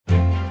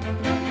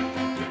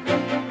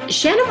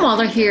Shannon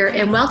Waller here,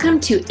 and welcome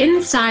to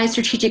Inside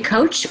Strategic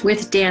Coach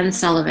with Dan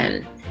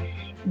Sullivan.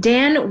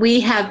 Dan, we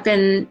have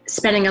been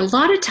spending a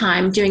lot of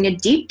time doing a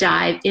deep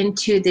dive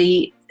into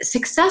the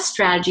success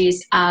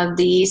strategies of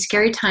the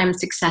Scary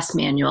Times Success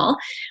Manual,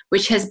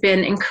 which has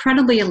been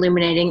incredibly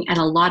illuminating and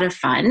a lot of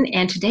fun.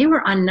 And today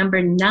we're on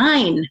number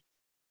 9.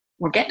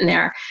 We're getting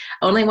there.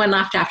 Only one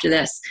left after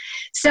this.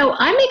 So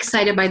I'm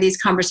excited by these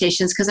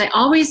conversations because I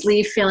always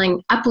leave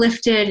feeling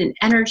uplifted and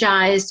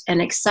energized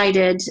and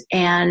excited.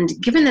 And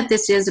given that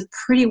this is a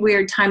pretty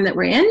weird time that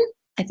we're in,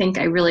 I think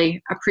I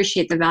really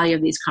appreciate the value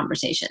of these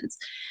conversations.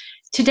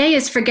 Today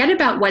is forget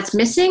about what's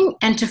missing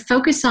and to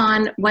focus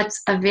on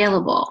what's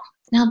available.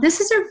 Now, this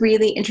is a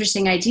really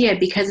interesting idea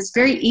because it's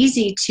very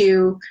easy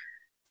to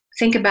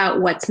think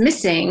about what's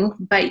missing,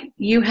 but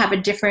you have a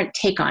different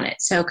take on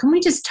it. So can we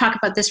just talk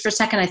about this for a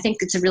second? I think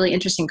it's a really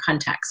interesting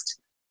context.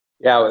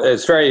 Yeah,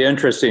 it's very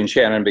interesting,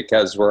 Shannon,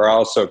 because we're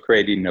also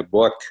creating a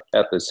book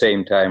at the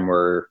same time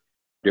we're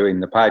doing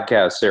the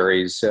podcast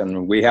series,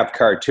 and we have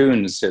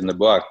cartoons in the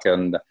book.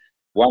 And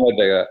one of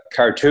the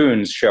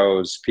cartoons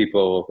shows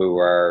people who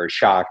are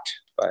shocked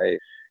by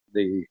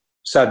the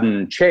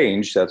sudden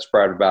change that's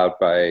brought about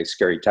by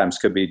scary times.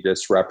 Could be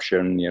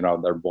disruption,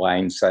 they're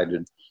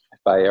blindsided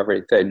by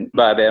everything.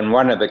 But in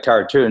one of the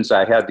cartoons,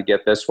 I had to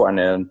get this one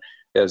in,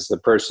 as the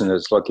person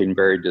is looking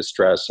very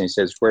distressed. And he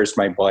says, "Where's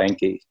my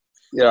blankie?"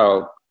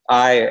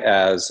 I,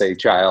 as a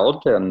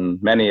child,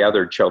 and many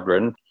other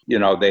children,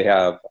 they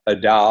have a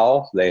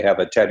doll, they have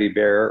a teddy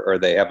bear, or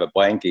they have a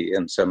blankie,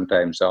 and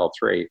sometimes all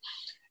three.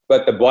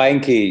 But the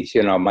blankie,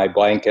 my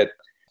blanket,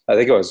 I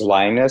think it was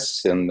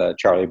Linus in the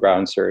Charlie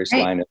Brown series.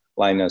 Right.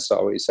 Linus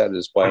always had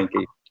his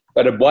blankie.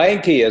 But a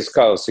blankie is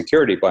called a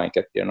security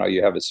blanket.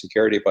 You have a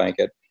security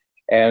blanket.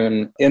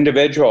 And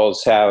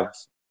individuals have,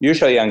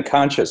 usually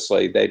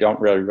unconsciously, they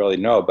don't really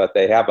know, but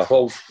they have a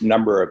whole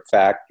number of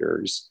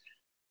factors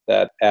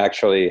that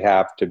actually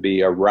have to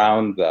be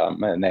around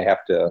them, and they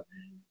have to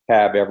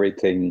have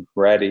everything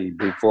ready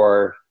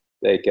before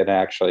they can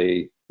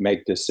actually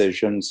make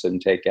decisions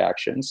and take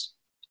actions.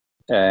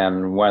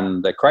 And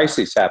when the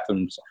crisis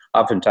happens,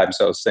 oftentimes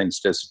those things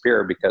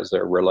disappear because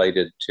they're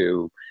related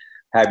to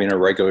having a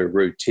regular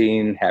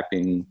routine,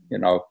 having,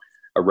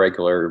 a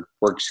regular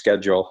work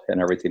schedule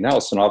and everything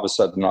else. And all of a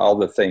sudden, all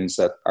the things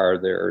that are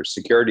their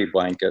security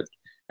blanket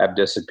have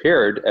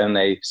disappeared. And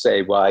they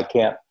say, well, I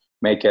can't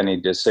make any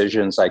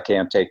decisions. I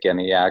can't take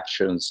any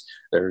actions.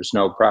 There's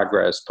no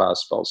progress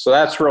possible. So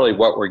that's really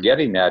what we're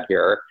getting at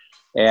here.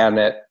 And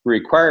it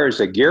requires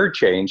a gear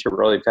change, a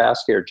really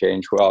fast gear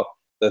change. Well,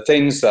 the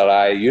things that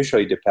I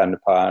usually depend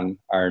upon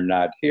are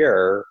not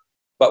here,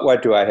 but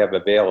what do I have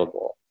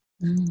available?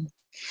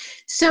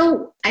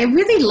 So I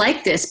really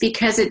like this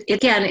because it,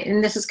 again,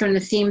 and this is going to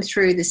theme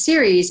through the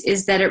series,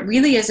 is that it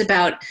really is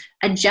about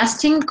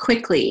adjusting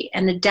quickly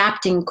and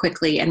adapting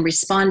quickly and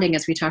responding,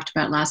 as we talked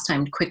about last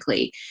time,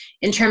 quickly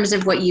in terms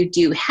of what you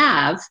do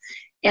have.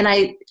 And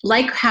I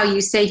like how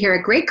you say here,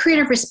 a great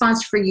creative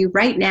response for you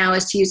right now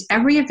is to use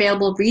every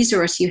available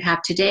resource you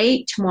have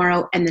today,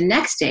 tomorrow, and the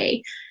next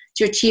day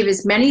to achieve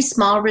as many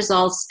small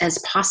results as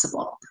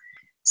possible.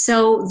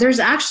 So there's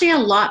actually a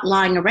lot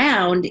lying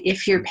around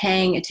if you're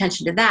paying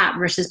attention to that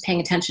versus paying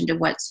attention to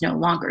what's no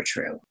longer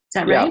true. Is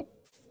that right?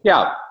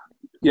 Yeah.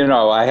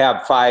 I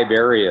have 5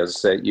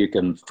 areas that you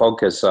can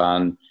focus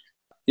on,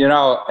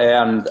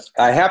 and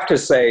I have to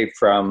say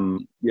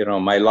from,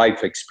 my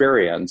life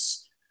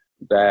experience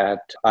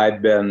that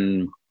I've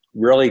been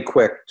really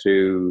quick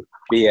to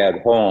be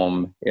at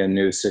home in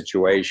new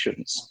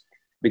situations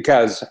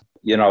because,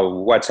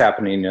 what's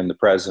happening in the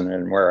present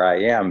and where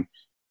I am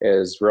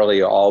is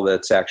really all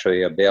that's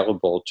actually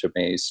available to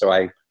me. So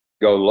I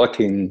go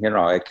looking,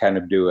 I kind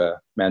of do a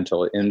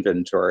mental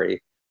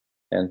inventory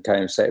and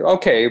kind of say,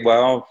 okay,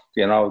 well,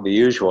 the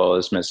usual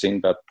is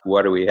missing, but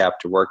what do we have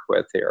to work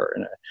with here?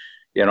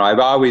 And, I've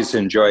always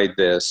enjoyed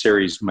the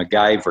series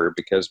MacGyver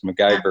because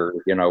MacGyver,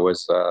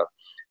 was a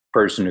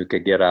person who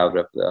could get out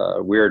of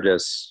the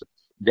weirdest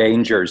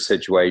danger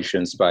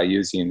situations by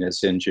using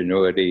his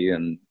ingenuity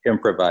and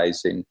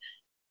improvising.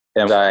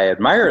 And I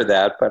admire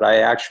that, but I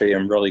actually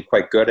am really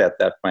quite good at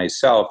that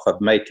myself, of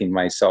making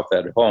myself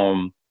at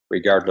home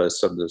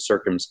regardless of the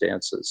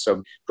circumstances.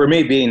 So for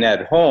me, being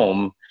at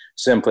home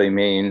simply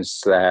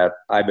means that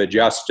I've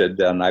adjusted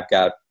and I've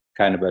got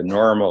kind of a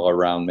normal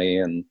around me,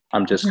 and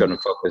I'm just going to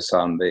focus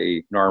on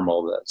the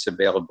normal that's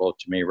available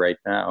to me right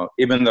now,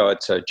 even though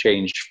it's a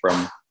change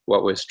from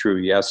what was true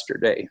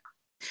yesterday.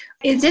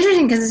 It's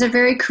interesting because it's a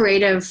very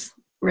creative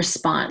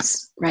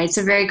response, right? It's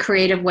a very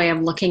creative way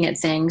of looking at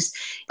things.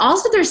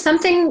 Also, there's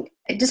something,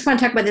 I just want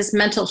to talk about this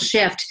mental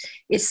shift.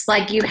 It's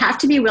like you have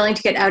to be willing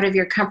to get out of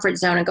your comfort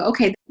zone and go,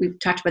 okay, we've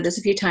talked about this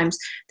a few times.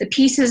 The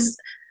pieces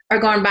are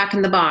going back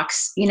in the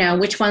box.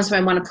 Which ones do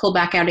I want to pull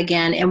back out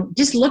again? And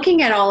just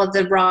looking at all of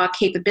the raw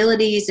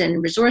capabilities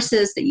and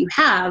resources that you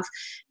have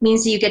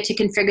means that you get to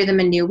configure them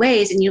in new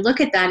ways. And you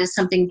look at that as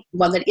something,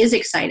 that is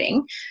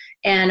exciting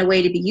and a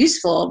way to be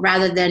useful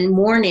rather than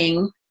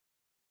mourning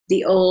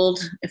the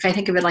old, if I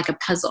think of it like a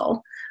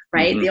puzzle,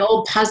 right? The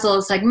old puzzle,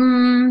 it's like,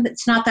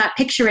 it's not that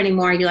picture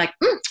anymore. You're like,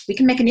 we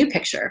can make a new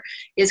picture,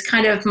 is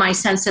kind of my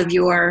sense of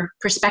your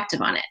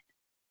perspective on it.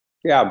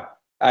 Yeah,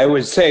 I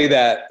would say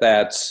that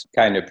that's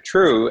kind of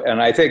true.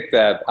 And I think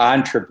that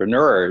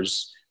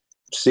entrepreneurs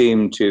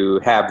seem to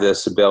have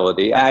this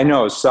ability. I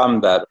know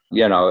some that,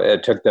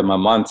 it took them a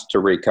month to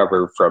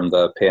recover from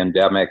the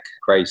pandemic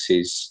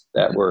crises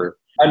that we're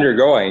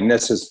undergoing.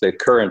 This is the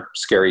current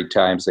scary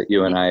times that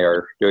you and I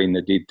are doing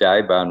the deep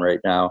dive on right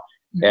now.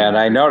 And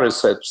I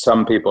noticed that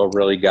some people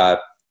really got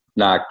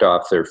knocked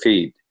off their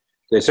feet.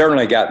 They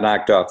certainly got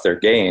knocked off their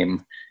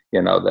game,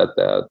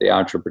 that the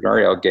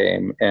entrepreneurial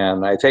game.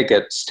 And I think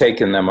it's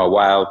taken them a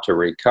while to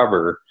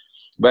recover.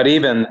 But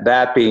even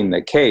that being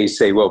the case,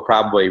 they will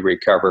probably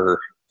recover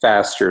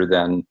faster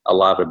than a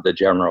lot of the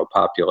general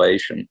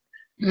population.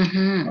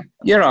 And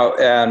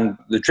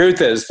the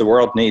truth is the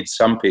world needs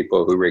some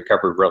people who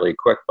recover really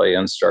quickly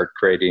and start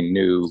creating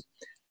new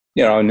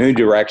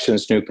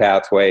directions, new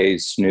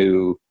pathways,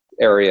 new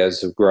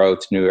areas of growth,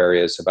 new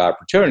areas of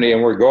opportunity.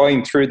 And we're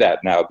going through that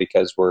now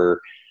because we're,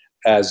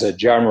 as a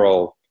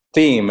general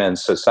theme in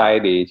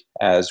society,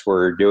 as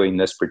we're doing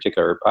this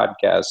particular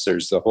podcast,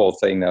 there's the whole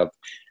thing of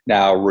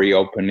now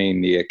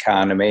reopening the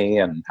economy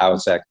and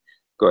how's that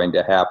going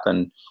to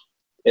happen.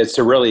 It's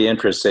a really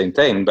interesting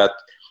thing, but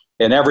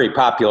in every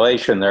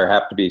population, there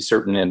have to be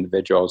certain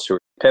individuals who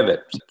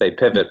pivot. They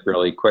pivot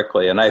really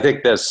quickly. And I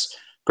think this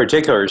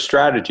particular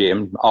strategy,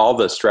 and all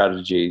the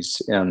strategies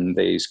in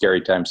the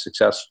Scary Times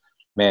Success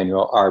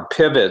Manual, are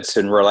pivots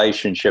in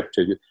relationship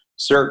to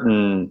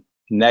certain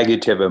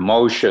negative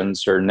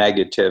emotions or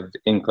negative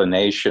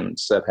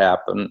inclinations that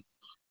happen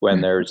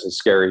when there's a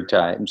scary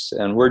times.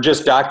 And we're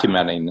just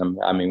documenting them.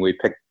 I mean, we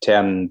picked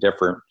 10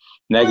 different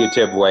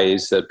negative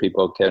ways that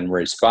people can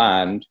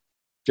respond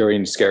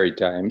during scary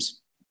times.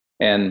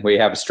 And we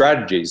have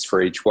strategies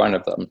for each one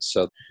of them.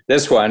 So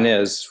this one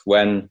is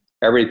when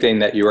everything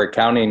that you were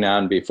counting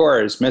on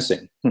before is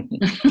missing.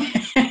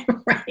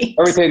 Right.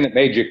 Everything that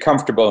made you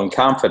comfortable and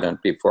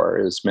confident before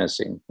is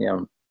missing.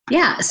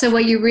 Yeah. So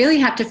what you really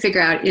have to figure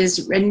out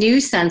is a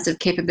new sense of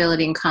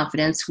capability and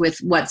confidence with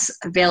what's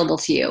available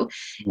to you.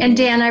 And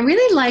Dan, I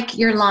really like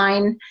your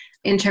line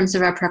in terms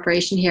of our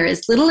preparation here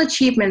is little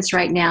achievements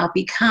right now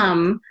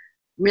become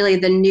really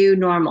the new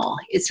normal.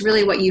 It's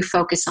really what you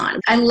focus on.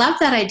 I love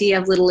that idea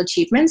of little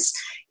achievements.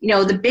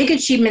 The big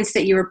achievements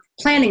that you were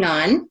planning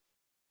on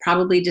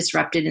probably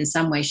disrupted in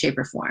some way, shape,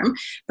 or form,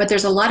 but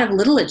there's a lot of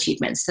little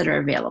achievements that are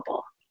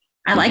available.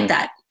 I like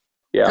that.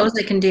 Yeah. Those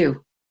I can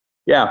do.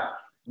 Yeah.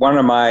 One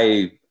of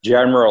my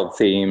general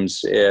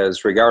themes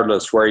is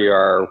regardless where you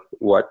are,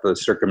 what the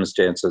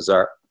circumstances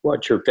are,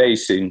 what you're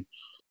facing,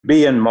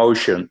 be in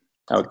motion.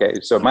 Okay.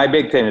 So my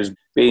big thing is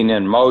being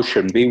in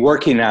motion, be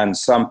working on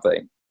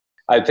something.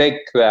 I think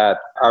that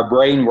our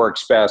brain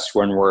works best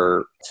when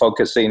we're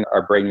focusing.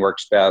 Our brain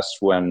works best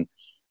when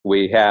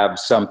we have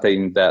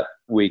something that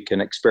we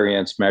can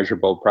experience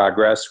measurable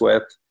progress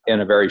with in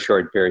a very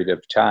short period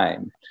of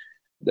time.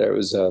 There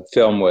was a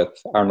film with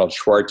Arnold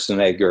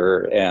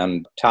Schwarzenegger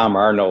and Tom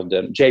Arnold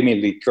and Jamie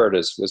Lee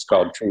Curtis. Was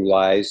called True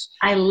Lies.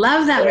 I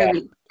love that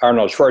movie.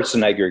 Arnold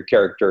Schwarzenegger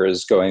character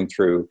is going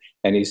through,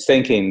 and he's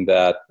thinking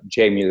that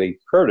Jamie Lee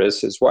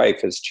Curtis, his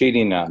wife, is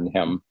cheating on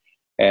him.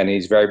 And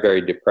he's very,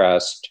 very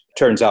depressed.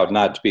 Turns out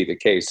not to be the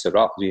case at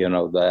all.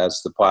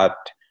 As the plot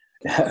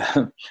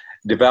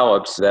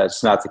develops,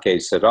 that's not the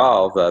case at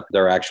all, that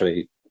they're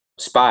actually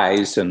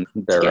spies and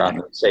they're on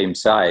the same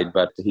side,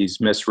 but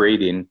he's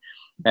misreading.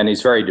 And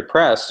he's very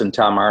depressed. And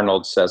Tom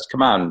Arnold says,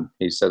 come on.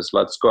 He says,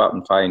 let's go out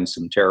and find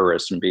some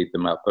terrorists and beat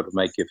them up. It'll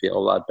make you feel a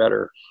lot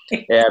better.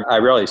 And I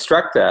really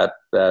struck that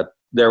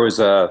there was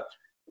a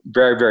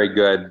very, very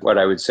good, what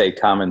I would say,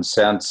 common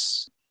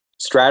sense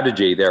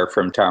strategy there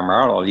from Tom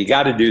Arnold. You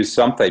got to do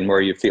something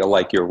where you feel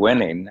like you're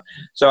winning.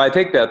 So I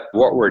think that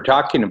what we're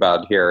talking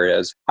about here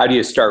is how do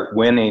you start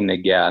winning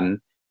again?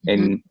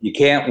 And you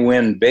can't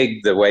win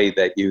big the way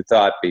that you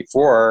thought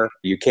before.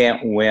 You can't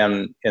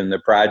win in the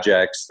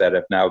projects that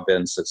have now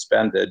been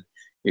suspended.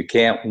 You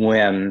can't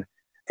win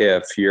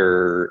if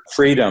your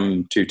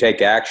freedom to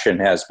take action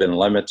has been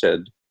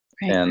limited.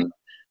 Right. And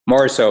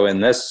more so in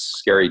this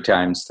scary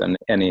times than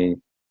any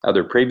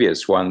other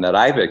previous one that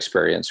I've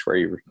experienced where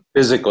you're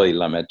physically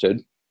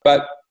limited.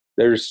 But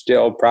there's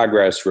still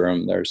progress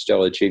room. There's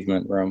still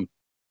achievement room.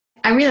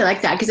 I really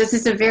like that because this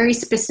is a very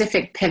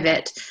specific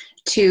pivot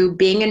to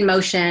being in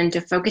motion,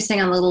 to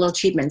focusing on little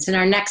achievements.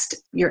 And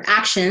your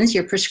actions,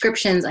 your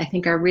prescriptions, I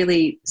think are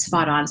really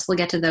spot on. So we'll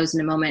get to those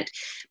in a moment.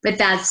 But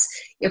that's,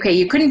 okay,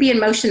 you couldn't be in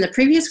motion the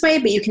previous way,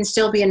 but you can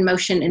still be in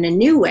motion in a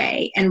new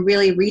way. And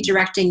really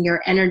redirecting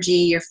your energy,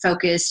 your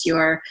focus,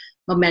 your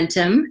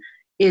momentum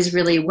is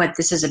really what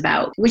this is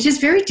about, which is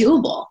very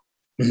doable.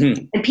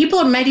 Mm-hmm. And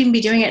people might even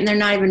be doing it and they're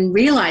not even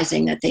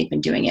realizing that they've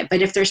been doing it.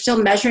 But if they're still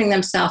measuring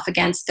themselves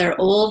against their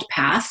old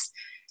path,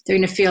 they're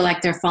going to feel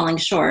like they're falling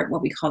short,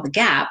 what we call the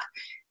gap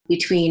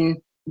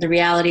between the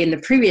reality and the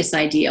previous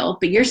ideal.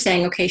 But you're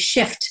saying, okay,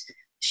 shift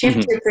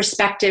your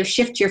perspective,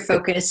 shift your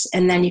focus,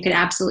 and then you can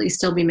absolutely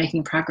still be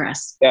making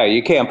progress. Yeah,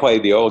 you can't play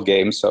the old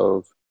game.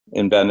 So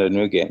invent a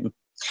new game.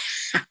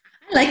 I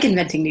like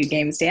inventing new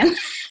games, Dan.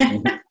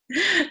 Mm-hmm.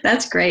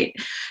 That's great.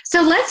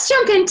 So let's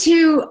jump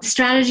into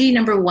strategy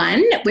number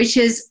 1, which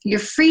is your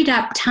freed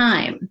up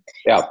time.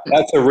 Yeah,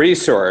 that's a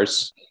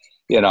resource,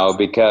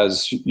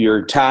 because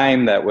your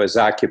time that was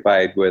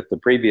occupied with the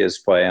previous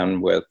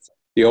plan, with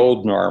the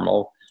old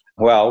normal,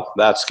 well,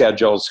 that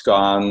schedule's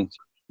gone.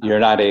 You're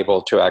not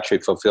able to actually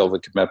fulfill the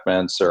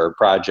commitments or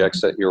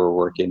projects that you were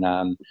working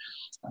on.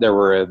 There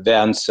were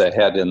events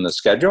ahead in the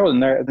schedule,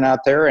 and they're not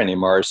there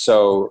anymore.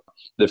 So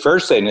the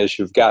first thing is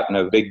you've gotten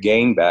a big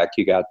gain back.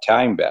 You got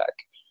time back.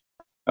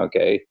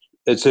 Okay.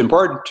 It's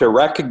important to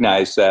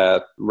recognize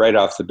that right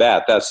off the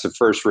bat. That's the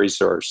first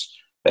resource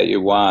that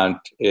you want,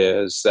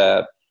 is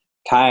that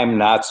time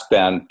not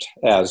spent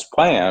as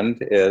planned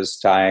is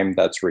time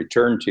that's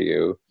returned to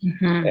you.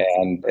 Mm-hmm.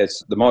 And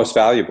it's the most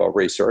valuable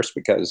resource,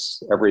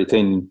 because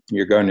everything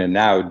you're going to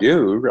now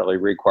do really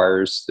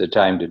requires the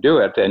time to do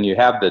it. And you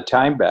have the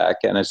time back.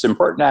 And it's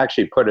important to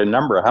actually put a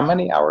number. How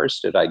many hours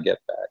did I get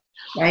back?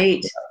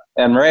 Right.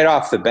 And right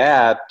off the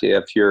bat,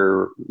 if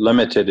you're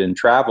limited in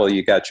travel,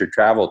 you got your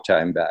travel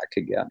time back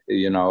again.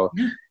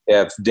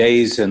 If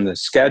days in the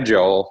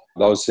schedule,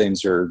 those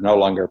things are no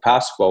longer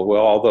possible,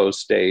 well, all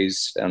those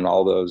days and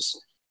all those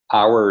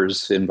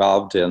hours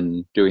involved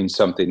in doing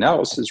something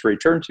else is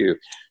returned to you.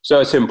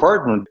 So it's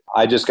important.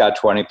 I just got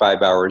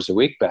 25 hours a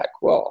week back.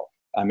 Well,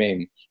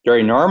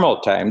 during normal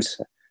times,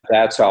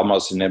 that's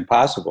almost an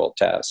impossible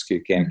task.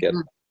 You can't get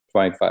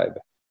 25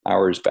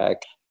 hours back.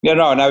 And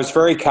I was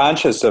very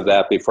conscious of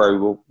that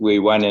before we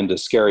went into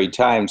scary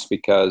times,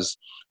 because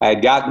I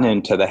had gotten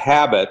into the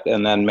habit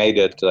and then made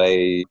it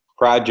a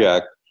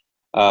project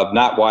of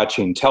not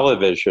watching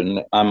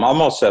television. I'm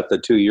almost at the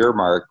 2-year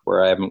mark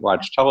where I haven't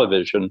watched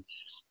television.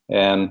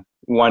 And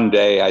one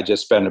day I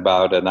just spent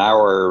about an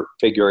hour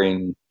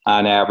figuring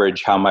on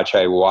average how much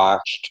I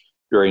watched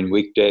during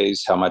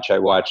weekdays, how much I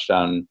watched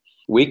on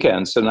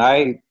weekends. And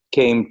I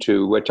came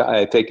to what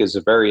I think is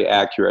a very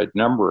accurate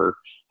number.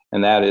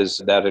 And that is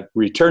that it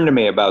returned to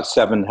me about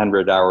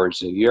 700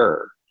 hours a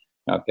year.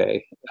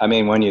 Okay.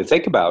 When you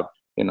think about,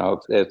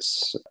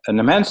 it's an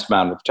immense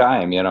amount of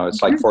time,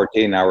 it's like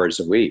 14 hours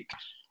a week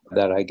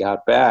that I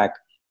got back.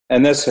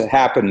 And this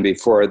happened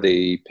before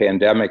the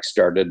pandemic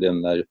started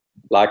and the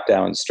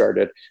lockdown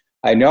started.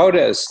 I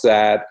noticed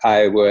that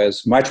I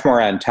was much more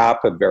on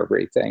top of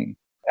everything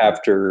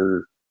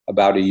after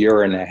about a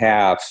year and a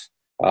half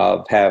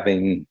of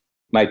having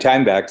my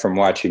time back from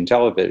watching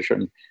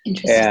television.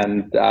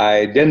 And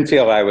I didn't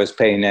feel I was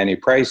paying any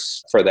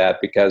price for that,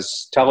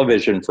 because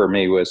television for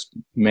me was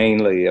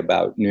mainly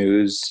about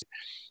news.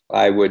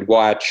 I would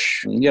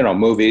watch,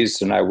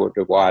 movies, and I would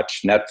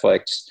watch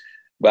Netflix.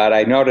 But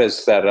I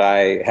noticed that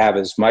I have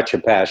as much a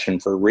passion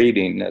for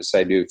reading as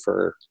I do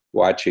for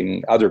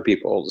watching other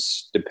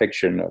people's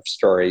depiction of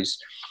stories.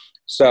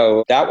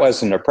 So that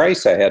wasn't a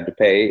price I had to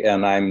pay,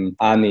 and I'm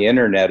on the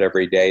internet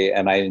every day,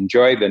 and I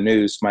enjoy the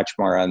news much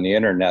more on the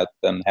internet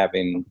than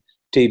having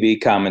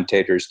TV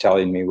commentators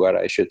telling me what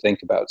I should think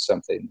about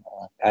something.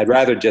 I'd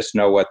rather just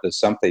know what the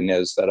something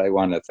is that I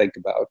want to think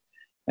about,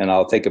 and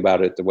I'll think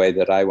about it the way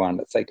that I want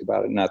to think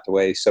about it, not the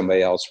way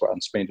somebody else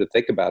wants me to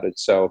think about it.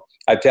 So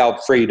I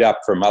felt freed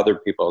up from other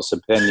people's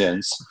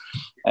opinions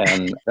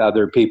and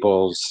other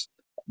people's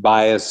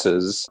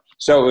biases.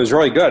 So it was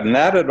really good. And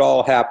that had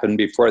all happened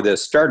before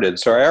this started.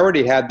 So I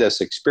already had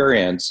this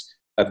experience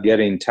of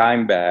getting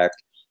time back.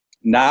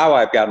 Now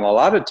I've gotten a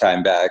lot of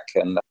time back,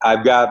 and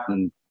I've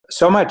gotten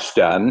so much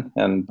done.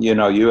 And,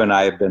 you and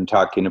I have been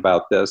talking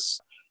about this,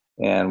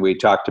 and we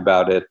talked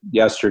about it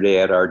yesterday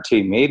at our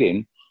team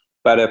meeting.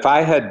 But if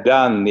I had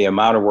done the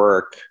amount of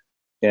work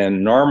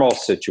in normal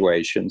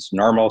situations,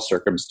 normal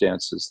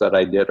circumstances that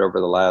I did over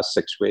the last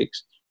 6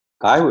 weeks,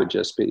 I would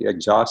just be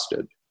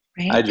exhausted.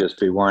 Right. I'd just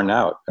be worn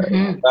out.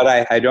 Mm-hmm. But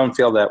I don't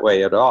feel that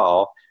way at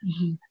all.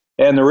 Mm-hmm.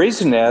 And the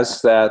reason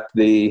is that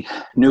the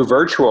new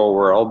virtual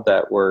world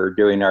that we're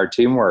doing our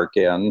teamwork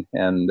in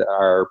and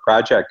our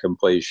project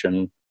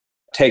completion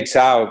takes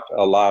out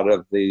a lot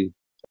of the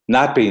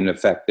not being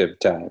effective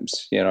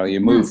times.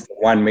 You move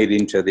one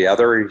meeting to the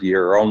other,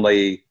 you're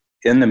only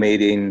in the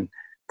meeting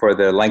for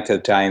the length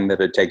of time that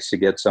it takes to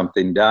get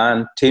something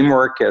done.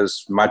 Teamwork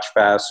is much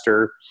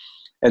faster.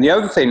 And the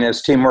other thing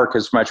is teamwork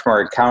is much more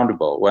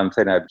accountable. One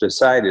thing I've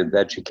decided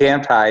that you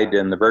can't hide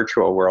in the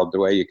virtual world the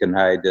way you can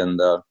hide in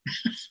the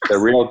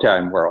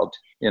real-time world.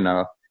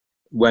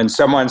 When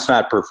someone's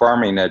not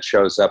performing, it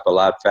shows up a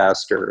lot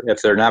faster.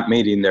 If they're not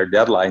meeting their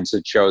deadlines,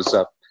 it shows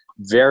up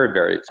very,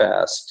 very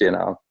fast.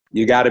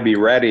 You got to be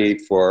ready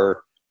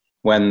for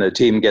when the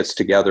team gets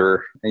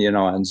together,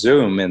 on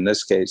Zoom in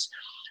this case.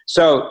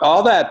 So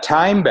all that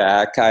time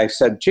back, I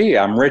said, gee,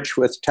 I'm rich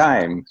with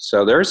time.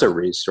 So there's a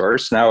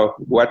resource. Now,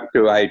 what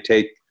do I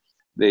take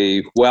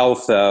the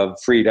wealth of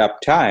freed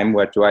up time?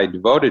 What do I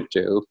devote it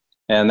to?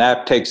 And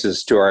that takes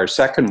us to our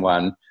second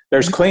one.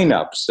 There's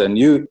cleanups. And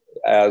you,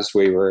 as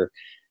we were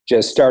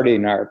just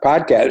starting our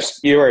podcast,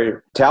 you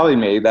were telling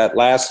me that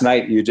last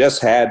night you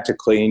just had to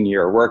clean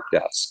your work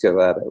desk,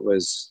 that it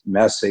was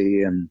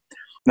messy and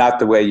not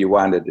the way you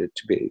wanted it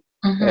to be.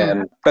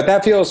 But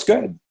that feels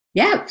good.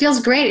 Yeah, it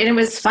feels great. And it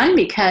was fun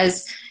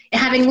because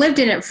having lived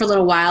in it for a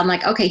little while, I'm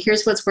like, okay,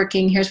 here's what's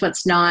working. Here's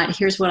what's not.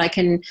 Here's what I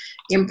can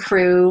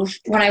improve.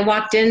 When I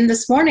walked in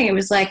this morning, it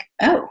was like,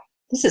 oh,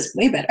 this is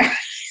way better.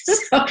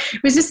 So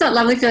it was just that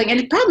lovely feeling. And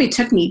it probably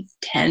took me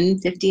 10,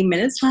 15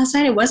 minutes last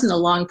night. It wasn't a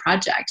long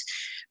project.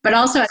 But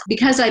also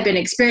because I've been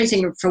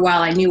experiencing it for a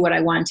while, I knew what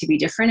I wanted to be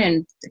different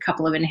and a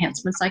couple of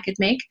enhancements I could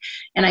make.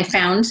 And I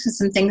found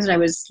some things that I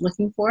was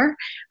looking for.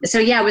 So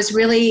yeah, it was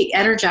really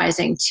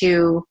energizing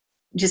to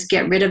just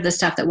get rid of the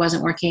stuff that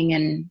wasn't working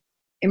and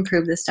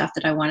improve the stuff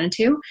that I wanted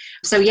to.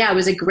 So yeah, it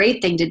was a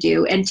great thing to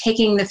do. And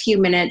taking the few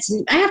minutes,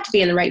 and I have to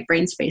be in the right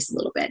brain space a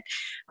little bit,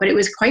 but it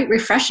was quite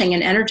refreshing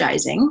and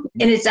energizing.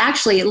 And it's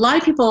actually, a lot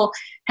of people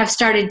have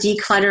started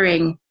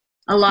decluttering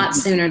a lot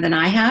sooner than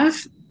I have.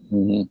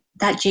 Mm-hmm.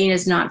 That gene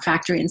is not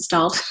factory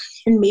installed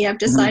in me, I've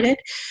decided.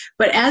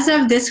 But as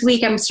of this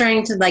week, I'm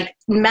starting to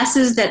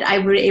messes that I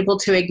were able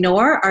to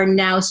ignore are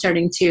now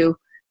starting to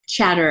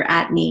chatter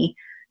at me.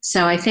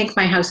 So I think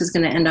my house is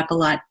going to end up a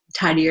lot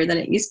tidier than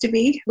it used to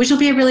be, which will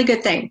be a really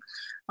good thing.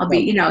 I'll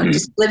be,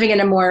 just living in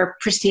a more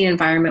pristine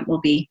environment will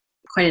be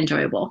quite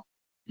enjoyable.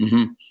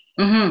 Mm-hmm.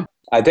 Mm-hmm.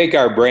 I think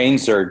our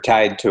brains are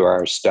tied to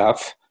our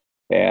stuff.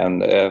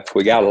 And if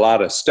we got a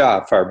lot of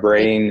stuff, our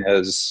brain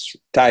is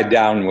tied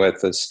down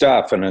with the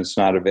stuff and it's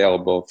not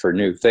available for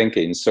new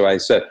thinking. So I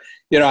said,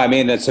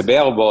 it's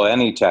available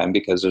anytime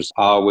because there's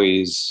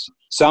always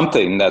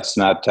something that's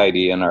not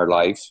tidy in our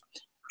life.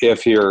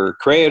 If you're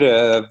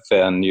creative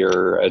and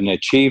you're an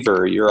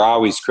achiever, you're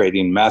always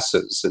creating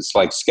messes. It's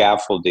like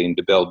scaffolding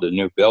to build a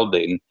new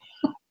building,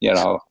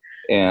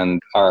 and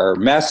our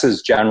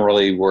messes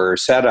generally were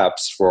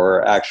setups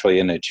for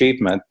actually an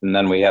achievement. And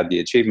then we had the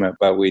achievement,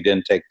 but we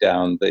didn't take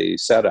down the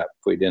setup.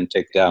 We didn't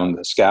take down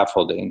the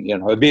scaffolding.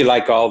 It'd be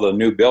like all the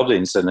new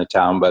buildings in a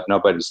town, but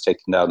nobody's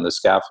taking down the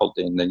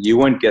scaffolding. Then you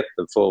wouldn't get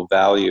the full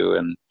value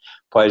and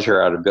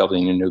pleasure out of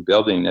building a new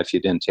building if you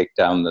didn't take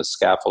down the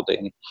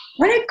scaffolding.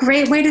 What a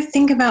great way to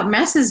think about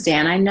messes,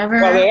 Dan. I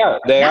never... Well,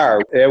 they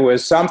are. It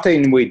was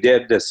something we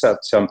did to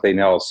set something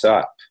else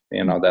up.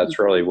 That's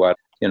really what,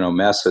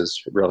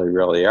 messes really,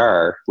 really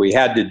are. We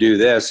had to do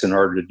this in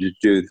order to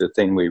do the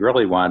thing we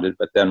really wanted,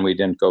 but then we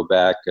didn't go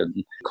back and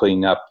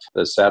clean up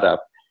the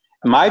setup.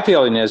 My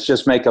feeling is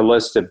just make a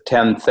list of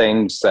 10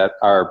 things that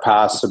are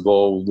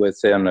possible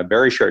within a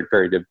very short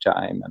period of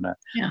time. And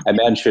I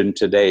mentioned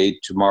today,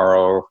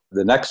 tomorrow,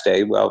 the next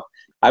day. Well,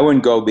 I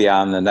wouldn't go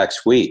beyond the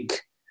next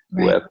week.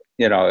 Right. With,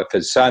 if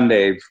it's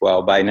Sunday,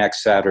 well, by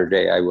next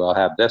Saturday, I will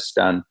have this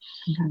done.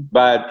 Mm-hmm.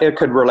 But it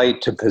could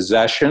relate to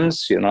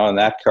possessions, and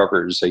that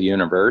covers a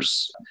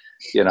universe.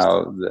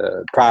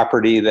 The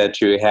property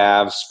that you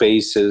have,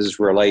 spaces,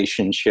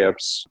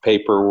 relationships,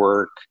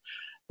 paperwork.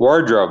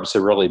 Wardrobe's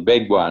a really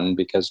big one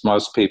because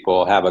most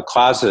people have a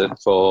closet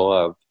full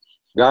of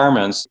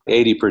garments,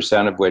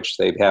 80% of which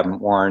they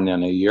haven't worn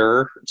in a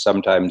year,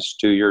 sometimes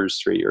 2 years,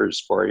 3 years,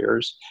 4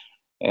 years.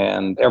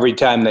 And every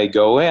time they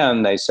go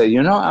in, they say,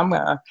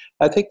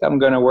 I think I'm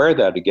going to wear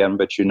that again,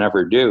 but you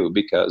never do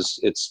because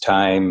its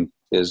time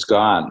is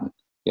gone.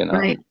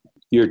 Right.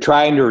 You're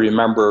trying to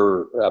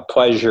remember a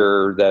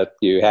pleasure that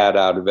you had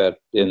out of it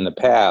in the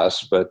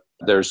past, but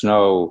there's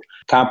no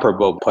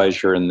comparable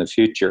pleasure in the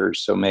future.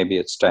 So maybe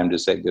it's time to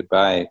say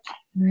goodbye.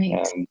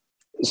 Right. And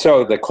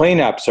so the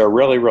cleanups are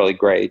really, really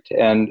great.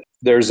 And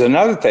there's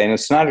another thing.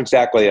 It's not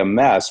exactly a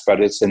mess,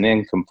 but it's an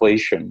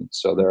incompletion.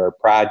 So there are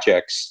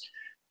projects,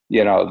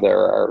 there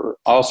are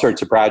all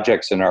sorts of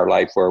projects in our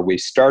life where we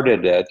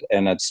started it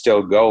and it's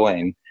still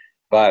going,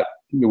 but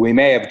we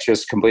may have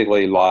just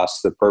completely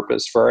lost the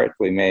purpose for it.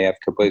 We may have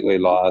completely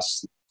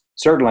lost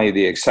certainly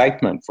the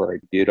excitement for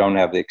it. You don't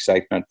have the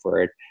excitement for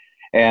it.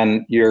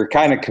 And you're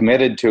kind of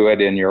committed to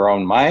it in your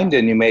own mind,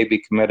 and you may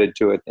be committed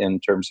to it in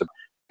terms of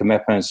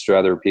commitments to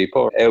other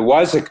people. It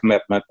was a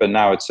commitment, but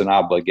now it's an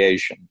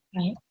obligation.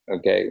 Right.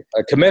 Okay.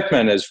 A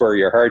commitment is where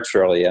your heart's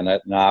really in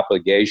it. An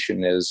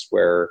obligation is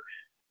where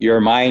your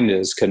mind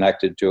is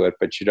connected to it,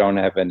 but you don't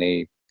have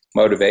any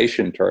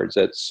motivation towards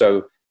it.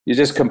 So you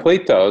just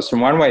complete those.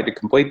 And one way to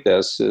complete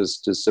this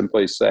is to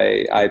simply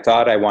say, I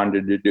thought I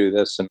wanted to do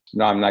this, and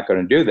no, I'm not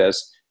going to do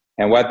this.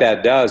 And what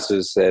that does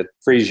is it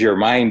frees your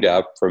mind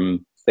up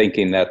from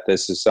thinking that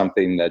this is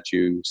something that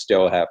you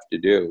still have to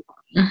do.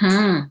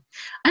 Mm-hmm.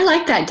 I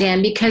like that,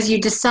 Dan, because you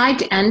decide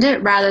to end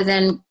it rather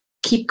than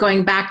keep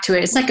going back to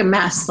it. It's like a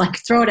mess,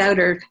 like throw it out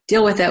or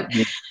deal with it.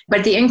 Mm-hmm.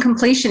 But the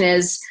incompletion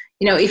is,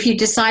 if you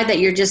decide that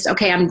you're just,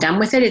 okay, I'm done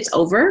with it, it's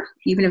over,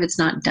 even if it's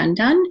not done,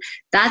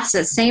 that's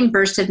the same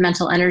burst of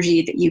mental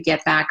energy that you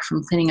get back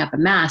from cleaning up a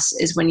mess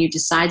is when you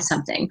decide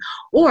something.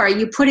 Or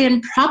you put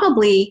in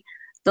probably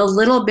the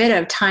little bit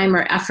of time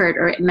or effort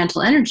or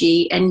mental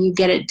energy and you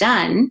get it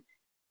done,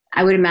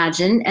 I would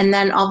imagine. And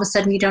then all of a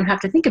sudden you don't have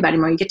to think about it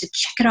anymore. You get to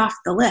check it off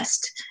the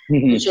list,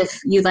 mm-hmm. which if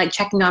you like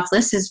checking off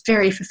lists is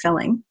very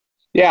fulfilling.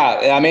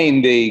 Yeah. I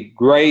mean, the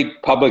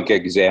great public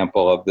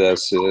example of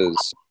this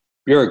is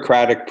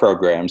bureaucratic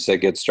programs that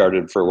get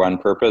started for one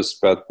purpose,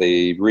 but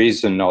the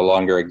reason no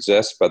longer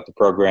exists, but the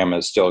program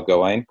is still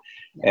going.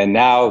 And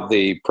now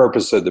the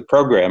purpose of the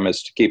program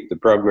is to keep the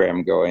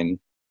program going,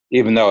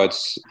 even though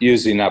it's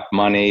using up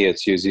money,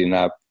 it's using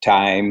up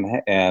time,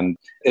 and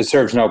it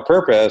serves no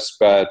purpose,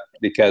 but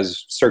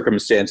because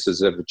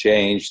circumstances have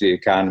changed, the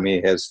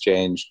economy has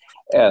changed,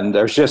 and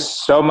there's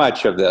just so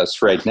much of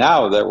this right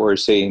now that we're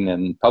seeing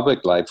in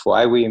public life.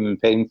 Why are we even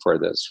paying for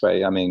this,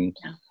 right? I mean,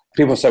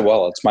 people say,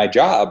 well, it's my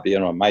job,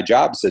 my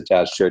job's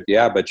attached to it.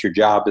 Yeah, but your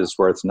job is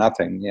worth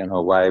nothing.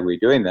 Why are we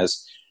doing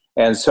this?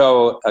 And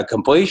so a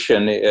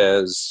completion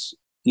is,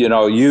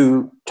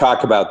 you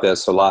talk about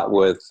this a lot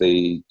with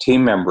the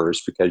team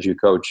members because you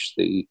coach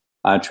the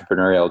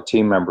entrepreneurial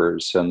team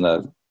members and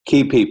the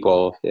key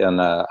people in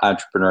an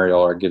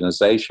entrepreneurial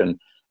organization.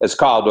 It's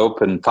called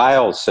open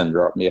file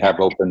syndrome. You have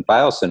open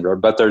file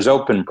syndrome, but there's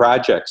open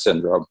project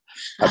syndrome.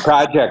 A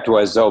project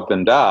was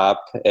opened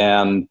up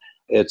and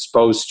it's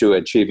supposed to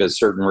achieve a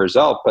certain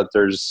result, but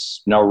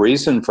there's no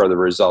reason for the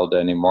result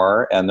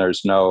anymore, and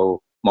there's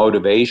no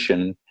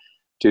motivation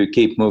to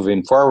keep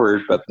moving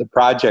forward, but the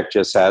project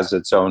just has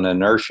its own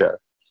inertia,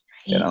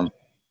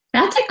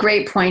 That's a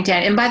great point,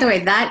 Dan. And by the way,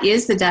 that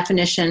is the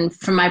definition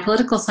from my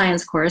political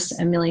science course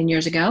a million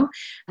years ago.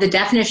 The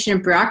definition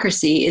of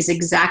bureaucracy is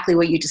exactly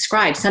what you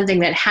described,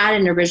 something that had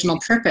an original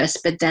purpose,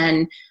 but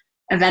then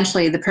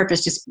eventually the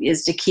purpose just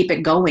is to keep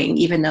it going,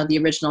 even though the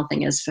original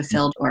thing is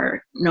fulfilled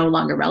or no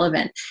longer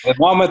relevant. The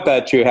moment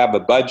that you have a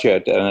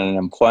budget and an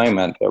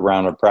employment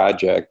around a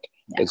project,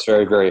 it's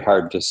very, very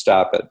hard to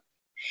stop it.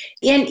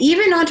 And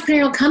even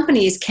entrepreneurial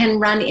companies can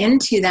run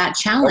into that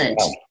challenge.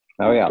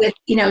 Oh,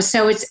 yeah.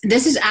 So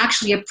this is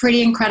actually a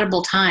pretty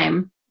incredible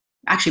time,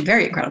 actually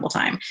very incredible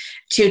time,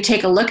 to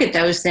take a look at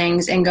those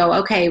things and go,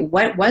 okay,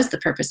 what was the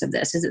purpose of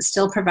this? Is it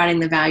still providing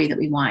the value that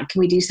we want? Can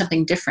we do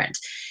something different?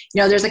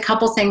 There's a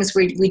couple things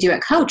we do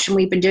at Coach, and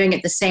we've been doing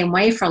it the same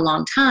way for a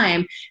long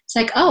time. It's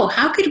like, oh,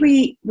 how could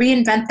we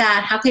reinvent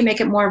that? How can we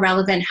make it more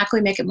relevant? How can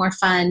we make it more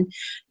fun?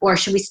 Or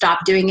should we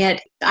stop doing it?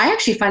 I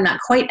actually find that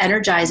quite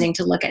energizing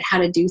to look at how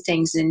to do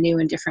things in a new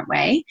and different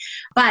way.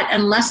 But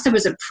unless there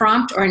was a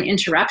prompt or an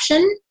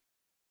interruption,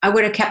 I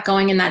would have kept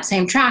going in that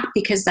same track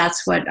because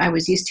that's what I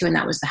was used to, and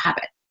that was the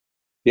habit.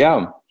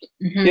 Yeah.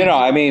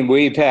 Mm-hmm.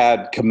 We've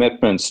had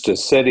commitments to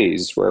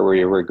cities where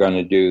we were going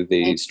to do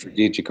the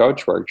strategic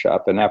coach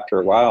workshop. And after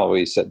a while,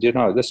 we said,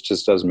 this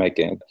just doesn't make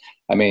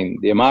any.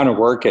 The amount of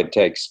work it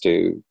takes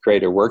to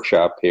create a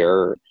workshop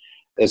here,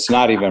 it's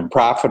not even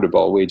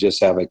profitable. We just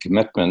have a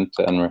commitment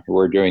and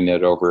we're doing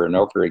it over and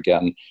over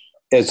again.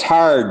 It's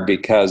hard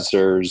because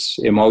there's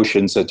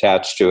emotions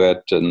attached to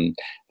it, and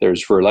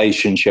there's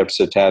relationships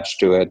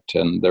attached to it,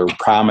 and there are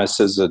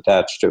promises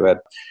attached to it,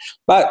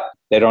 but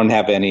they don't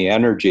have any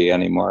energy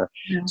anymore.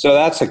 Yeah. So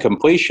that's a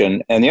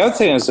completion. And the other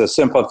thing is a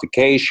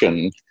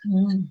simplification,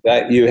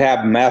 that you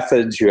have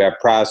methods, you have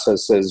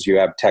processes, you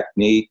have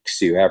techniques,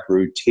 you have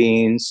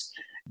routines.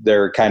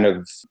 They're kind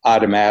of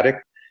automatic.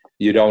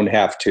 You don't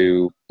have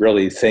to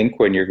really think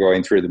when you're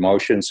going through the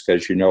motions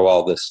because you know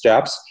all the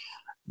steps.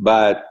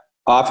 But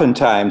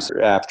oftentimes,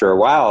 after a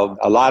while,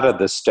 a lot of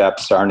the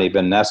steps aren't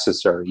even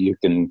necessary. You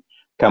can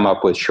come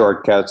up with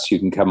shortcuts, you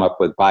can come up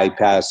with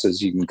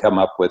bypasses, you can come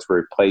up with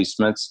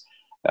replacements,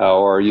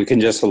 or you can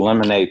just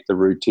eliminate the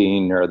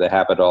routine or the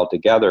habit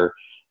altogether.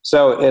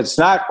 So it's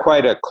not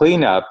quite a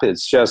cleanup.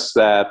 It's just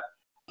that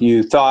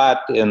you thought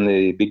in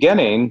the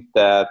beginning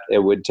that it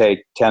would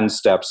take 10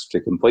 steps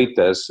to complete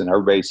this, and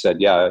everybody said,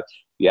 yeah,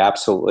 you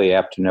absolutely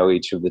have to know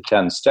each of the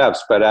 10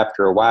 steps. But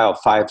after a while,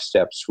 5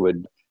 steps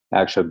would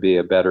actually be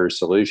a better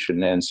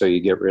solution. And so you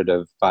get rid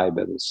of 5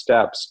 of the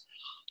steps.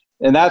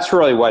 And that's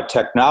really what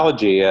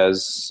technology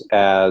is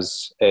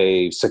as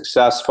a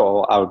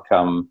successful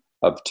outcome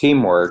of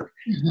teamwork.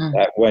 Mm-hmm.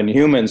 That when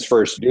humans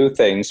first do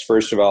things,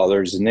 first of all,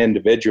 there's an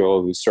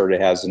individual who sort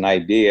of has an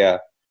idea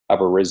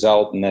of a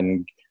result and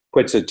then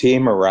puts a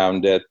team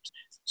around it.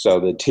 So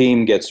the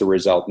team gets a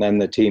result, and then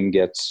the team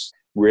gets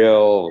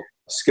real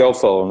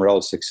skillful and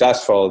real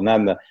successful. And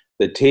then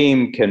the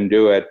team can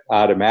do it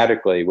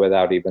automatically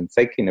without even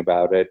thinking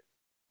about it.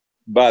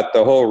 But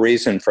the whole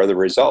reason for the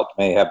result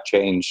may have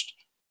changed.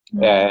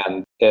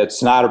 And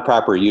it's not a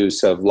proper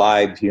use of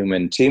live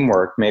human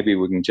teamwork. Maybe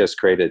we can just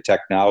create a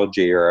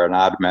technology or an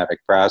automatic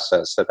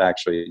process that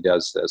actually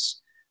does this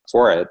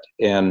for it.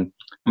 And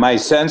my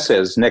sense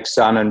is Nick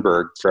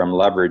Sonnenberg from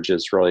Leverage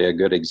is really a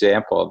good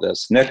example of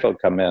this. Nick will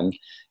come in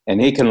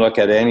and he can look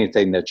at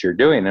anything that you're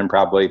doing and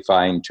probably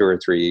find 2 or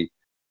 3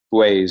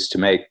 ways to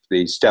make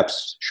the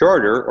steps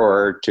shorter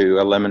or to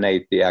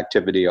eliminate the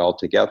activity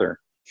altogether.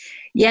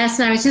 Yes,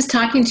 and I was just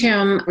talking to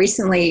him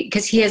recently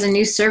because he has a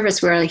new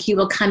service where he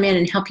will come in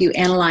and help you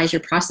analyze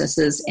your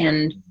processes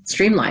and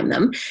streamline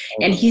them.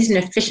 And he's an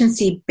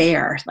efficiency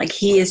bear. Like,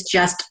 he is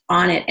just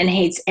on it and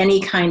hates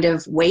any kind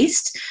of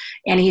waste.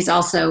 And he's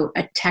also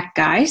a tech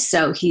guy,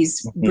 so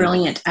he's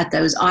brilliant at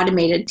those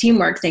automated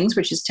teamwork things,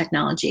 which is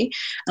technology.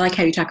 I like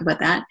how you talk about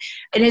that.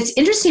 And it's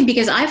interesting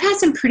because I've had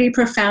some pretty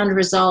profound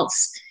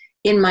results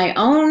in my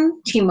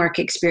own teamwork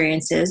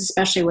experiences,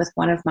 especially with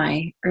one of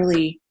my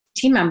early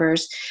team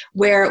members,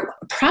 where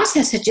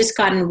process had just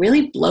gotten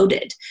really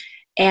bloated.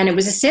 And it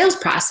was a sales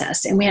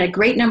process. And we had a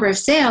great number of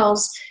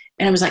sales.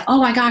 And I was like, oh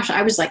my gosh,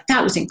 I was like,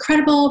 that was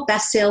incredible.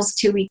 Best sales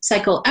 2-week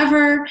cycle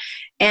ever.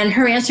 And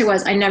her answer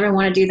was, I never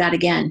want to do that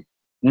again.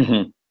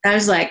 Mm-hmm. I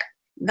was like,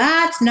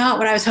 that's not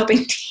what I was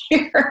hoping to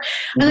hear. I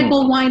was like,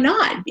 well, why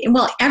not?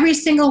 Well, every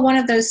single one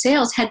of those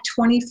sales had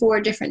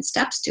 24 different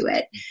steps to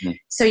it. Mm-hmm.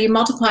 So you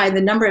multiply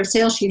the number of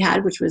sales she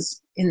had, which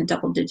was in the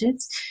double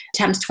digits,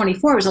 times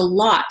 24 was a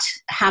lot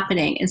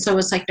happening. And so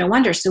it's like, no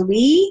wonder. So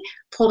we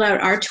pulled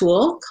out our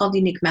tool called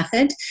Unique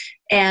Method,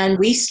 and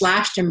we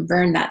slashed and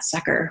burned that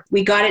sucker.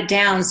 We got it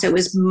down so it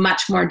was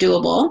much more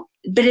doable.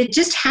 But it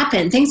just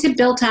happened. Things had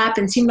built up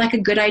and seemed like a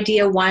good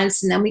idea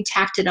once, and then we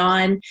tacked it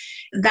on.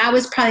 That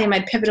was probably my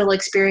pivotal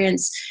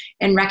experience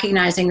in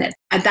recognizing that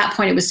at that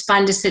point it was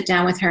fun to sit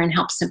down with her and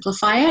help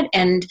simplify it.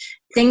 And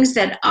things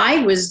that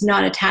I was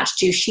not attached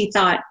to, she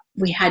thought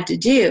we had to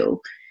do.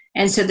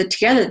 And so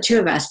together, the two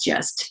of us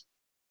just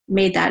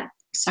made that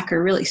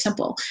sucker really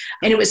simple.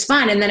 And it was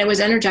fun. And then it was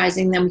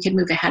energizing. Then we could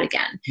move ahead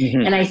again.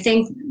 Mm-hmm. And I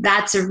think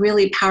that's a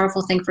really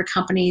powerful thing for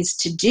companies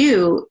to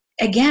do.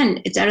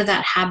 Again, it's out of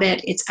that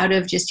habit. It's out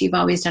of just, you've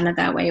always done it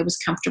that way. It was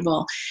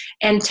comfortable.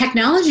 And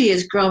technology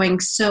is growing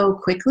so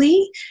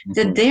quickly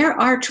that there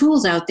are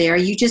tools out there.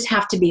 You just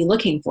have to be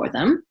looking for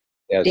them.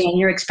 Yes. Dan,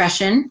 your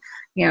expression,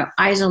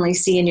 eyes only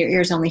see and your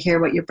ears only hear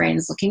what your brain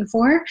is looking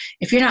for.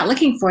 If you're not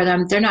looking for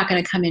them, they're not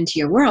going to come into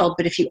your world.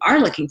 But if you are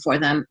looking for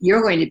them,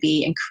 you're going to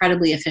be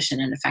incredibly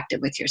efficient and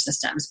effective with your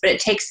systems. But it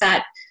takes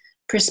that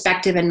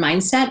perspective and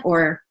mindset,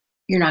 or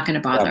you're not going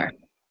to bother.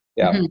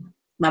 Yeah. Mm-hmm.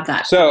 Love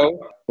that. So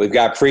we've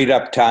got freed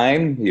up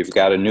time. You've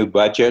got a new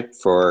budget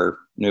for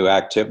new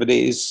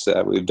activities.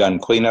 We've done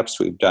cleanups.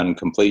 We've done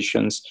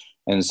completions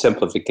and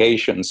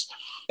simplifications.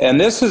 And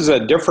this is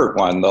a different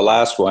one. The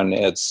last one,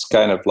 it's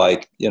kind of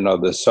like,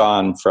 the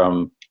song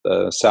from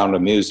The Sound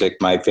of Music,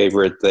 My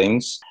Favorite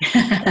Things,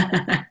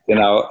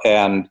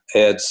 and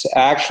it's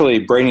actually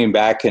bringing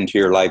back into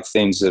your life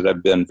things that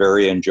have been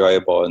very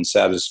enjoyable and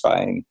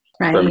satisfying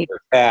from your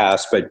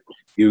past, but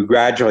you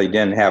gradually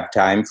didn't have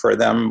time for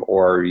them,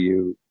 or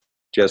you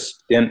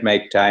just didn't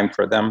make time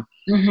for them.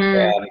 Mm-hmm.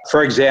 And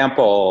for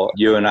example,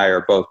 you and I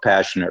are both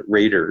passionate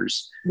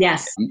readers.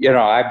 Yes.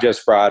 I've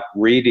just brought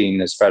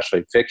reading,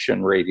 especially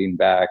fiction reading,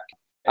 back.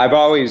 I've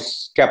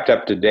always kept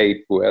up to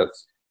date with,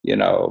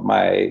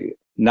 my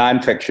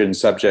nonfiction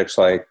subjects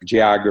like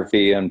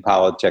geography and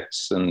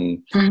politics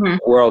and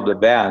world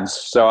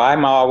events. So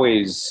I'm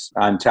always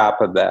on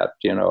top of that.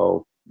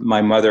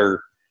 My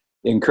mother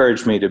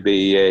encouraged me to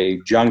be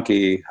a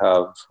junkie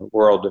of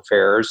world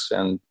affairs,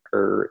 and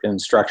her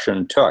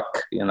instruction took,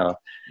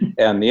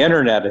 and the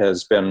internet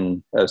has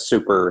been a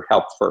super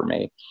help for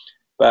me.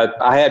 But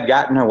I had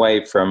gotten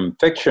away from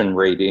fiction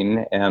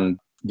reading, and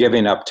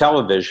giving up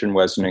television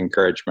was an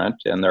encouragement.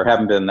 And there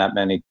haven't been that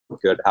many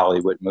good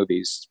Hollywood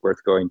movies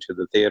worth going to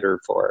the theater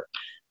for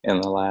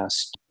in the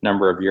last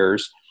number of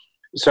years.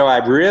 So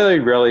I've really,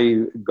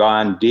 really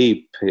gone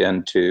deep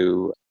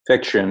into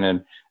fiction.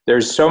 And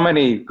there's so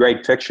many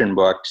great fiction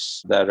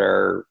books that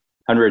are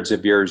hundreds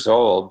of years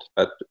old,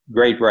 but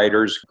great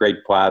writers,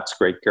 great plots,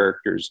 great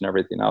characters, and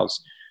everything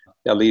else.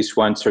 At least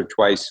once or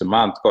twice a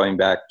month, going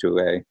back to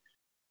a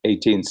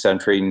 18th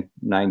century,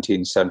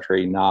 19th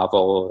century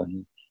novel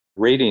and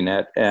reading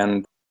it.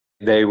 And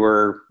they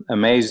were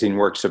amazing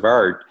works of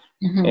art.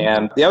 Mm-hmm.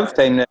 And the other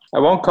thing, that I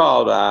won't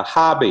call it a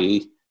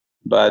hobby,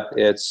 but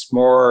it's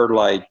more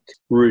like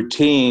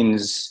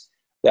routines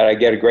that I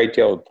get a great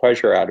deal of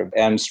pleasure out of.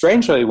 And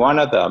strangely, one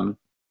of them,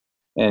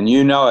 and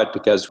you know it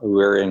because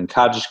we're in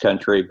cottage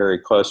country, very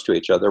close to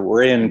each other.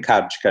 We're in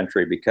cottage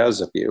country because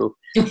of you,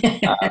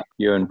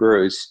 you and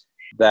Bruce,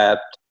 that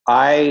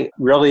I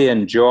really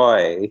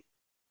enjoy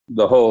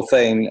the whole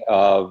thing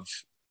of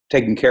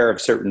taking care of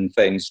certain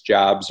things,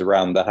 jobs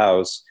around the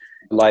house,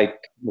 like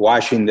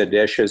washing the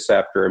dishes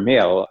after a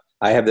meal.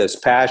 I have this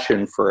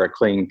passion for a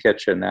clean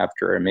kitchen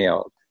after a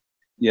meal,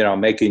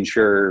 making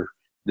sure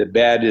the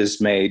bed is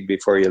made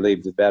before you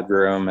leave the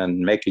bedroom and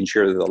making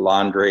sure the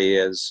laundry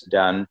is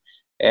done.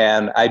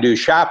 And I do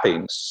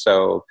shopping.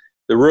 So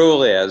the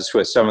rule is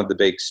with some of the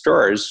big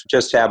stores,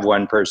 just have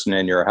one person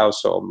in your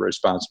household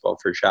responsible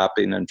for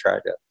shopping and try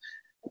to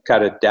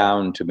cut it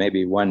down to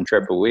maybe one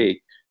trip a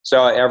week.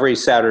 So every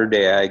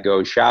Saturday I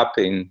go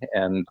shopping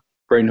and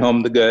bring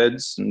home the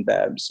goods, and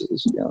Babs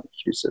says,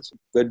 she says,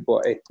 good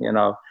boy,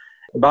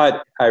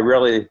 But I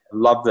really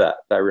love that.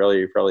 I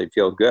really, really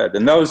feel good.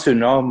 And those who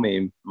know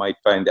me might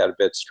find that a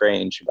bit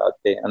strange about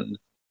Dan,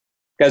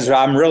 because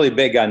I'm really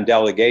big on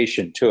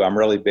delegation too. I'm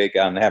really big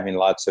on having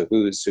lots of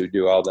who's who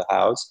do all the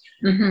house.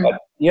 Mm-hmm. But,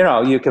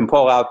 you can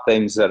pull out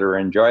things that are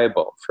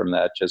enjoyable from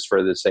that just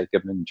for the sake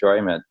of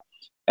enjoyment.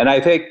 And I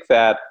think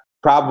that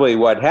probably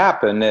what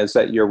happened is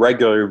that your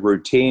regular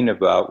routine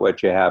about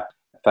what you have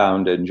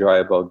found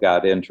enjoyable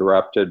got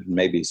interrupted,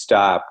 maybe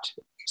stopped.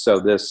 So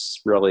this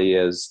really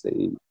is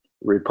the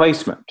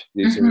replacement.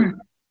 These are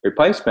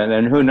replacement.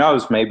 And who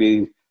knows,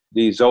 maybe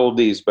these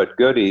oldies but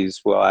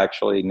goodies will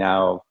actually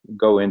now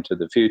go into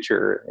the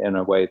future in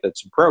a way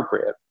that's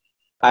appropriate.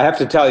 I have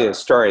to tell you a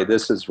story.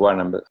 This is one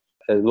of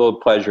a little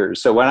pleasure.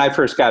 So when I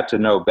first got to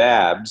know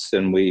Babs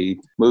and we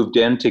moved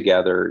in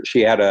together,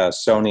 she had a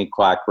Sony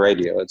clock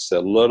radio. It's a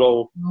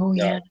little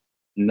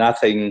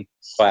nothing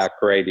clock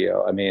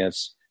radio. I mean,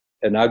 it's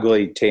an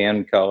ugly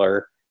tan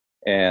color,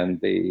 and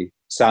the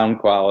sound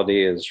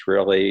quality is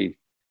really,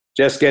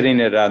 just getting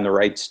it on the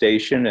right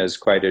station is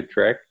quite a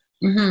trick.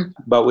 Mm-hmm.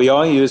 But we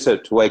only use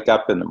it to wake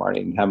up in the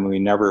morning. I mean, we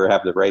never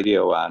have the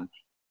radio on.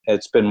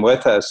 It's been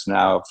with us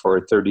now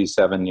for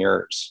 37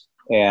 years.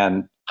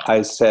 And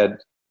I said,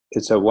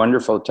 it's a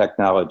wonderful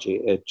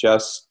technology. It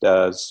just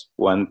does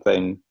one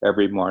thing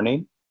every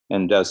morning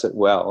and does it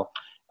well.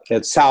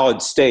 It's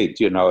solid state,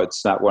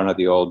 it's not one of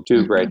the old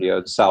tube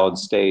radios, it's solid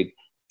state.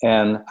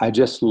 And I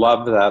just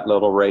love that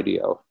little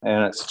radio.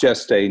 And it's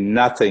just a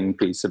nothing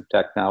piece of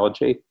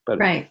technology,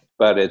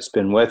 but it's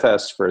been with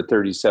us for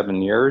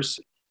 37 years.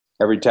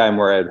 Every time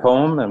we're at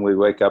home and we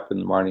wake up in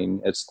the morning,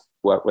 it's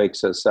what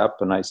wakes us up.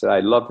 And I said, I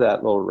love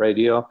that little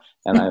radio,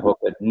 and I hope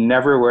it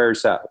never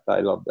wears out. I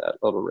love that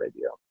little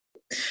radio.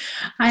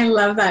 I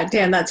love that,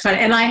 Dan. That's fun.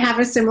 And I have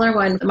a similar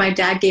one my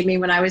dad gave me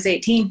when I was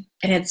 18,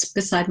 and it's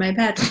beside my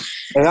bed.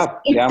 Yeah.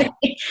 And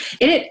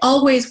it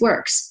always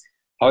works.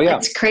 Oh, yeah.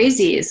 It's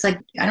crazy. It's like,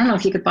 I don't know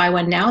if you could buy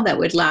one now that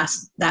would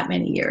last that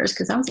many years,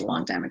 because that was a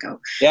long time ago.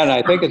 Yeah, and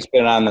I think it's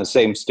been on the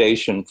same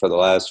station for the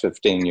last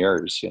 15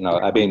 years.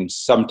 I mean,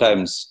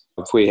 sometimes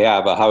if we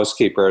have a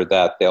housekeeper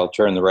that they'll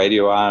turn the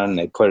radio on and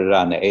they put it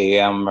on the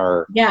AM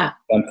or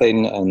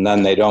something, and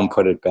then they don't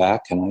put it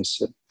back. And I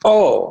said,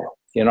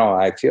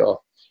 I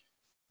feel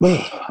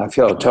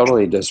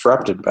totally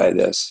disrupted by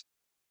this.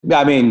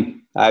 I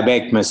mean, I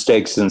make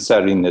mistakes in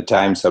setting the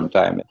time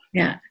sometimes.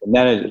 Yeah. And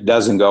then it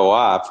doesn't go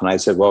off. And I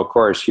said, well, of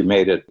course, you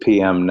made it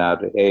PM,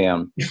 not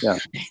AM. Yeah.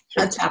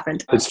 That's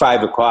happened. It's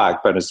 5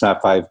 o'clock, but it's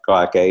not 5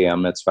 o'clock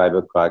AM. It's 5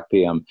 o'clock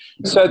PM.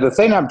 So the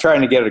thing I'm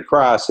trying to get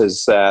across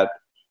is that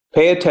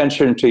pay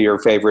attention to your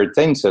favorite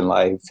things in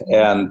life.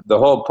 And the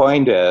whole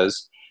point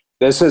is,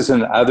 this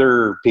isn't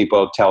other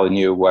people telling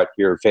you what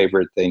your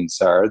favorite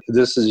things are.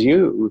 This is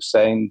you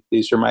saying,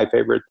 these are my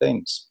favorite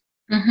things.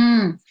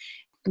 Mm-hmm.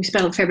 We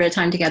spend a fair bit of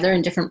time together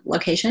in different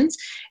locations.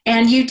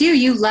 And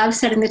you love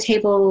setting the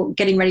table,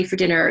 getting ready for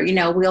dinner.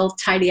 We'll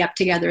tidy up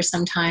together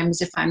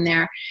sometimes if I'm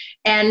there.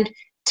 And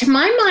to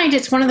my mind,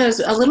 it's one of those,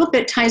 a little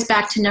bit ties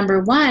back to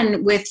number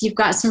one with you've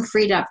got some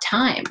freed up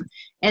time.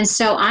 And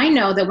so I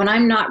know that when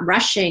I'm not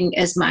rushing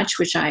as much,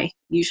 which I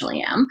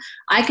usually am,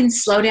 I can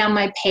slow down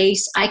my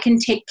pace. I can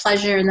take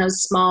pleasure in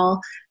those small,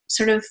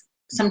 sort of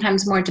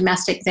sometimes more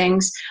domestic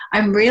things.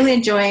 I'm really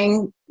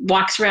enjoying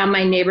walks around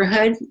my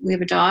neighborhood. We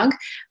have a dog.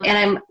 And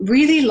I'm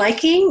really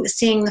liking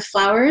seeing the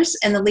flowers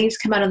and the leaves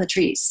come out on the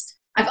trees.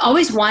 I've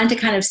always wanted to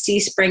kind of see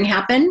spring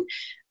happen,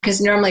 because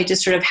normally it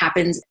just sort of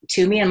happens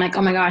to me. I'm like,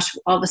 oh my gosh,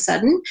 all of a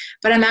sudden.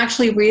 But I'm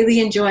actually really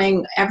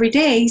enjoying every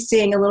day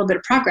seeing a little bit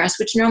of progress,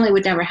 which normally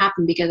would never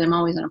happen because I'm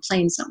always on a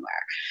plane somewhere.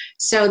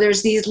 So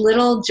there's these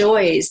little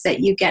joys that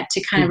you get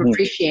to kind of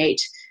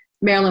appreciate.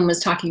 Marilyn was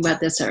talking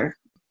about this, or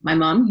my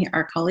mom,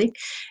 our colleague.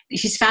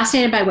 She's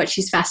fascinated by what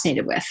she's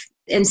fascinated with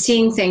and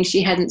seeing things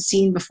she hadn't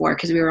seen before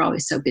because we were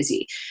always so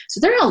busy. So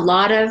there are a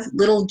lot of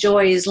little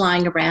joys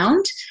lying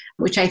around,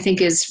 which I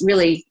think is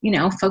really,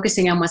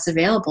 focusing on what's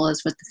available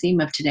is what the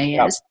theme of today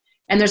is.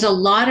 And there's a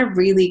lot of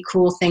really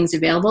cool things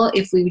available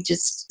if we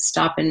just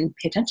stop and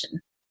pay attention.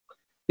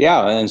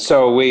 Yeah, and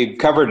so we've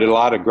covered a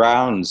lot of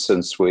ground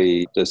since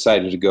we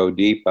decided to go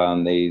deep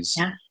on these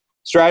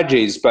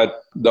strategies.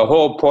 But the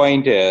whole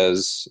point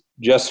is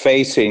just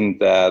facing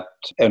that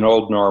an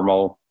old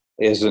normal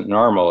isn't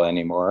normal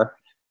anymore,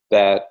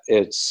 that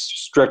it's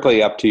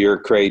strictly up to your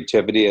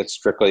creativity, it's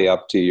strictly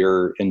up to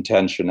your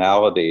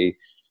intentionality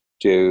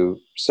to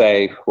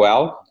say,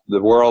 well,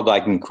 the world I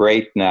can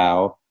create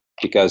now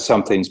because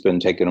something's been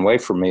taken away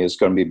from me is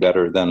going to be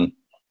better than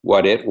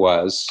what it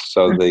was.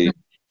 So the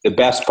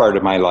best part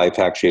of my life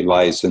actually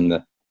lies in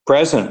the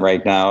present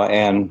right now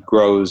and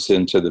grows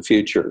into the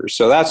future.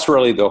 So that's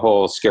really the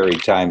whole Scary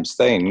Times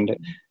thing.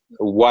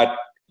 What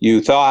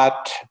you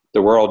thought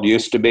the world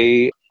used to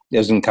be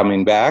isn't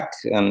coming back,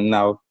 and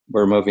now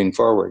we're moving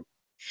forward.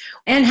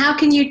 And how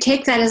can you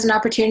take that as an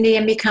opportunity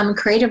and become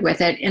creative with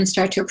it and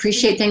start to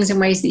appreciate things in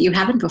ways that you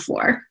haven't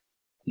before?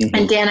 Mm-hmm.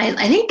 And Dan,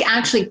 I think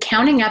actually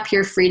counting up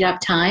your freed up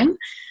time,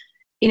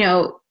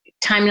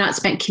 time not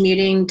spent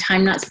commuting,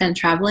 time not spent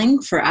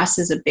traveling for us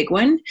is a big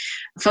one.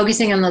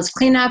 Focusing on those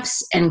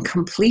cleanups and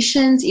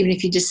completions, even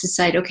if you just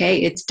decide,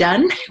 okay, it's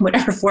done,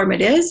 whatever form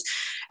it is.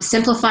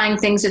 Simplifying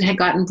things that had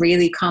gotten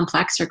really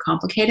complex or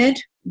complicated,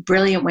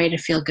 brilliant way to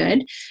feel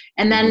good.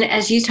 And then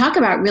as you talk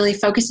about really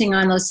focusing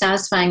on those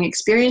satisfying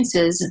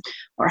experiences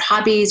or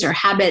hobbies or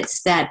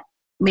habits that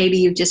maybe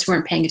you just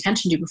weren't paying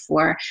attention to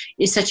before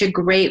is such a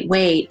great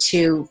way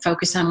to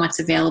focus on what's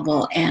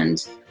available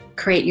and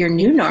create your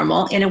new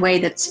normal in a way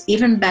that's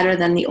even better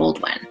than the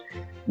old one.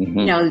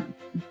 Mm-hmm.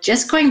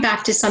 Just going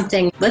back to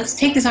something, let's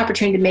take this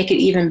opportunity to make it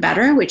even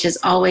better, which is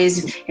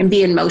always and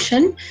be in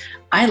motion.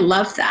 I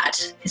love that.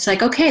 It's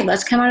like, okay,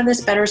 let's come out of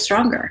this better,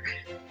 stronger.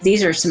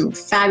 These are some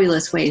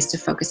fabulous ways to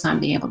focus on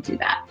being able to do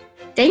that.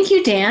 Thank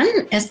you,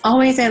 Dan. As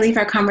always, I leave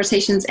our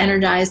conversations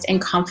energized and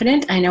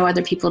confident. I know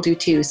other people do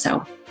too,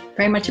 so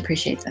very much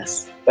appreciate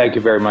this. Thank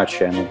you very much,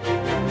 Shannon.